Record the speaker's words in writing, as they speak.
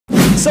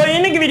So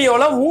இன்னைக்கு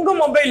வீடியோல உங்க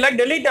மொபைல்ல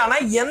delete ஆன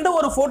எந்த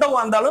ஒரு போட்டோ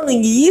வந்தாலும்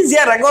நீங்க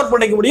ஈஸியா ரெக்கார்ட்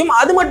பண்ணிக்க முடியும்.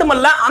 அது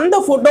மட்டுமல்ல அந்த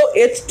போட்டோ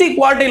HD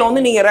குவாலிட்டில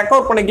வந்து நீங்க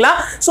ரெக்கார்ட் பண்ணிக்கலாம்.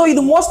 சோ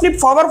இது மோஸ்ட்லி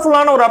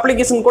பவர்ஃபுல்லான ஒரு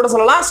அப்ளிகேஷன் கூட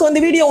சொல்லலாம். சோ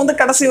இந்த வீடியோ வந்து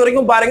கடைசி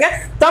வரைக்கும் பாருங்க.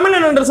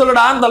 தமிழன் என்று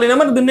சொல்லடா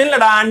தலைநமர்து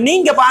நில்லடா.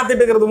 நீங்க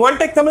பார்த்துட்டு இருக்கிறது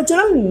 1tech தமிழ்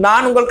சேனல்.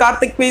 நான் உங்கள்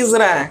கார்த்திக்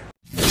பேசுறேன்.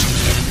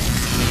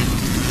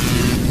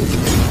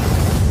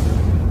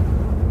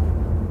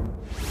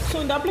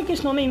 இந்த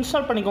அப்ளிகேஷன் வந்து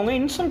இன்ஸ்டால் பண்ணிக்கோங்க.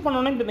 இன்ஸ்டால்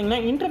பண்ணோன்னே பார்த்தீங்கன்னா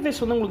இன்டர்ஃபேஸ்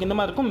வந்து உங்களுக்கு இந்த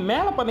மாதிரி இருக்கும்.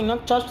 மேலே பார்த்தீங்கன்னா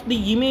search the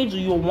image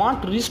you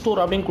want restore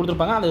அப்படின்னு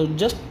கொடுத்துருப்பாங்க. அதை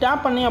ஜஸ்ட்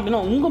டேப் பண்ணி அப்படின்னா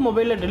உங்கள்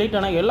மொபைலில் டெலிட்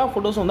ஆன எல்லா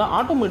ஃபோட்டோஸும் வந்து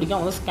ஆட்டோமேட்டிக்காக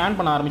வந்து ஸ்கேன்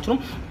பண்ண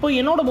ஆரம்பிச்சிடும். இப்போ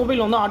என்னோட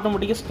மொபைல் வந்து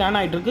ஆட்டோமேட்டிக்காக ஸ்கேன்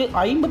ஆகிட்டு இருக்கு.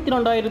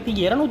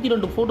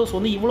 52,202 ஃபோட்டோஸ்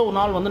வந்து இவ்வளோ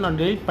நாள் வந்து நான்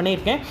டெலிட்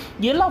பண்ணியிருக்கேன்.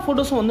 எல்லா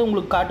ஃபோட்டோஸும் வந்து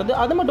உங்களுக்கு காட்டுது.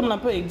 அது மட்டும் இல்லை,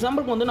 இப்போ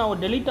எக்ஸாம்பிளுக்கு வந்து நான்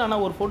ஒரு டெலிட்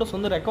ஆன ஒரு ஃபோட்டோஸ்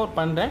வந்து ரெக்கார்ட்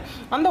பண்ணுறேன்.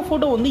 அந்த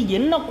ஃபோட்டோ வந்து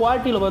என்ன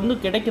குவாலிட்டியில் வந்து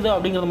கிடைக்குது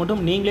அப்படிங்கிறது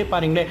மட்டும் நீங்களே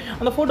பாருங்களேன்.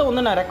 அந்த ஃபோட்டோ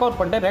வந்து நான் ரெக்கார்ட்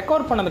பண்ணிட்டேன்.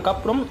 ரெக்கார்ட்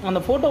பண்ணதுக்கப்புறம் அந்த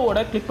ஃபோட்டோவோட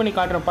கிளிக் பண்ணி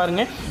காட்டுற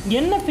பாருங்க,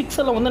 என்ன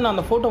பிக்சலில் வந்து நான்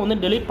அந்த ஃபோட்டோ வந்து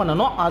டெலிட்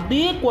பண்ணணும்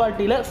அதே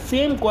குவாலிட்டியில்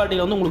சேம்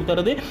குவாலிட்டியில் வந்து உங்களுக்கு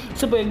தருது.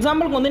 ஸோ இப்போ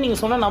எக்ஸாம்பிளுக்கு வந்து நீங்கள்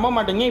சொன்னால் நம்ப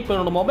மாட்டீங்க. இப்போ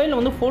என்னோட மொபைலில்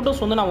வந்து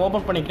ஃபோட்டோஸ் வந்து நான்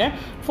ஓப்பன் பண்ணிக்கிறேன்.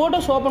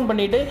 ஃபோட்டோஸ் ஓப்பன்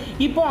பண்ணிவிட்டு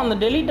இப்போ அந்த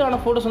டெலிட் ஆன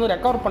ஃபோட்டோஸ் வந்து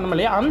ரெக்கார்ட்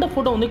பண்ணலையே அந்த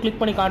ஃபோட்டோ வந்து கிளிக்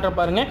பண்ணி காட்டுற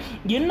பாருங்க,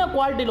 என்ன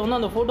குவாலிட்டியில் வந்து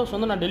அந்த ஃபோட்டோஸ்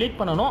வந்து நான் டெலிட்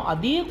பண்ணணும்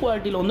அதே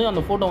குவாலிட்டியில் வந்து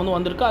அந்த ஃபோட்டோ வந்து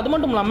வந்திருக்கு. அது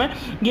மட்டும் இல்லாமல்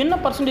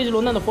என்ன பர்சன்டேஜில்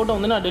வந்து அந்த ஃபோட்டோ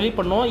வந்து நான் டெலிட்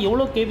பண்ணணும்,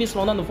 எவ்வளோ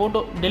கேபிஸில் வந்து அந்த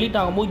ஃபோட்டோ டெலிட்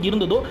ஆகும்போது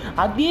இருந்ததோ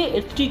அதே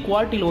HD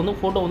குவாலிட்டியில் வந்து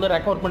ஃபோட்டோ வந்து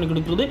ரெக்கார்ட் பண்ணி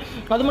கொடுக்குது.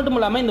 அது மட்டும்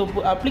இல்லாமல் இந்த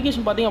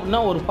அப்ளிகேஷன் பார்த்தீங்க அப்படின்னா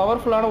ஒரு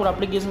பவர்ஃபுல்லான ஒரு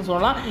அப்ளிகேஷன்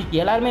சொல்லலாம்.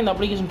 எல்லாருமே இந்த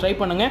அப்ளிகேஷன் ட்ரை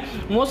பண்ணுங்க.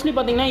 மோஸ்ட்லி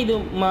பார்த்தீங்கன்னா இது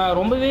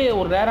ரொம்பவே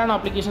ஒரு ரேரான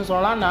அப்ளிகேஷன்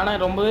சொல்லலாம். நானே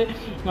ரொம்பவே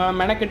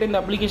மெனக்கெட்டு இந்த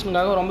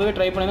அப்ளிகேஷனுக்காக ரொம்பவே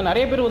ட்ரை பண்ணியிருந்தேன்.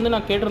 நிறைய பேர் வந்து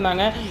நான்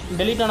கேட்டிருந்தாங்க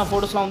டெலிட் ஆன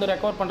ஃபோட்டோஸ்லாம் வந்து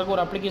ரெக்கார்ட் பண்ணுறதுக்கு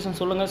ஒரு அப்ளிகேஷன்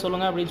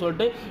சொல்லுங்கள் அப்படின்னு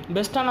சொல்லிட்டு.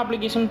 பெஸ்ட்டான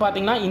அப்ளிகேஷன்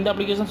பார்த்தீங்கன்னா இந்த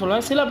அப்ளிகேஷன்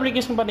சொல்லுவேன். சில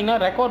அப்ளிகேஷன் பார்த்தீங்கன்னா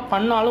ரெக்கார்ட்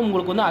பண்ணாலும்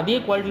உங்களுக்கு வந்து அதே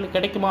குவாலிட்டியில்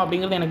கிடைக்குமா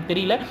அப்படிங்கிறது எனக்கு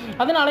தெரியல.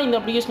 அதனால இந்த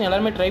அப்ளிகேஷன்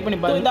எல்லாருமே ட்ரை பண்ணி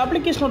பாருங்க. இந்த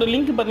அப்ளிகேஷனோட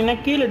லிங்க் பார்த்தீங்கன்னா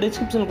கீழே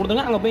டிஸ்கிரிப்ஷன்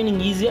கொடுத்துங்க, அங்கே போய்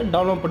நீங்கள் ஈஸியாக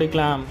டவுன்லோட்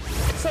பண்ணிக்கலாம்.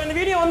 சோ இந்த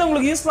வீடியோ வந்து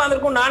உங்களுக்கு யூஸ்ஃபுல்லா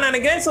இருக்கும் நான்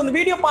நினைக்கிறேன். சோ இந்த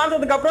வீடியோ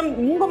பார்த்ததுக்கு அப்புறம்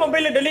உங்க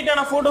மொபைல்ல டெலிட்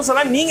ஆன போட்டோஸ்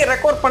எல்லாம் நீங்க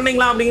ரெக்கார்ட்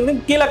பண்ணீங்களா அப்படிங்கிறது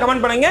கீழே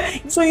கமெண்ட் பண்ணுங்க.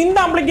 சோ இந்த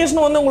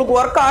அப்ளிகேஷன் வந்து உங்களுக்கு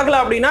ஒர்க் ஆகல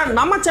அப்படின்னா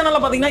நம்ம சேனல்ல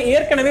பாத்தீங்கன்னா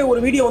ஏற்கனவே ஒரு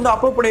வீடியோ வந்து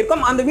அப்லோட்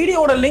பண்ணிருக்கோம். அந்த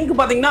வீடியோட லிங்க்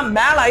பாத்தீங்கன்னா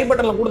மேல ஐ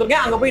பட்டன்ல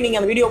கொடுத்திருக்கேன், அங்க போய் நீங்க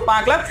அந்த வீடியோ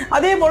பார்க்கலாம்.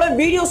 அதே போல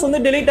வீடியோஸ்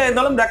வந்து டெலிட்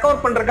ஆயிருந்தாலும்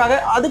ரெக்கவர் பண்றதுக்காக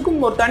அதுக்கும்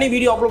ஒரு தனி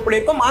வீடியோ அப்லோட்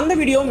பண்ணிருக்கோம். அந்த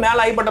வீடியோ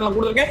மேல ஐ பட்டன்ல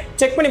கொடுத்திருக்கேன்,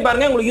 செக் பண்ணி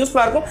பாருங்க, உங்களுக்கு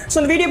யூஸ்ஃபுல்லா இருக்கும். சோ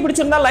இந்த வீடியோ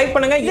பிடிச்சிருந்தா லைக்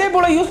பண்ணுங்க. இதே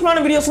போல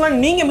யூஸ்ஃபுல்லான வீடியோஸ்லாம்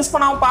நீங்க மிஸ்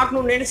பண்ணாம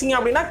பார்க்கணும்னு நினைச்சீங்க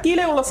அப்படின்னா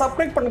கீழே உள்ள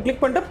சப்ஸ்கிரைப் பட்டன்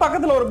கிளிக் பண்ணிட்டு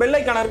பக்கத்துல ஒரு பெல்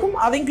ஐகான் இருக்கும்,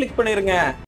 அதையும் கிளிக் பண்ணிருங்க.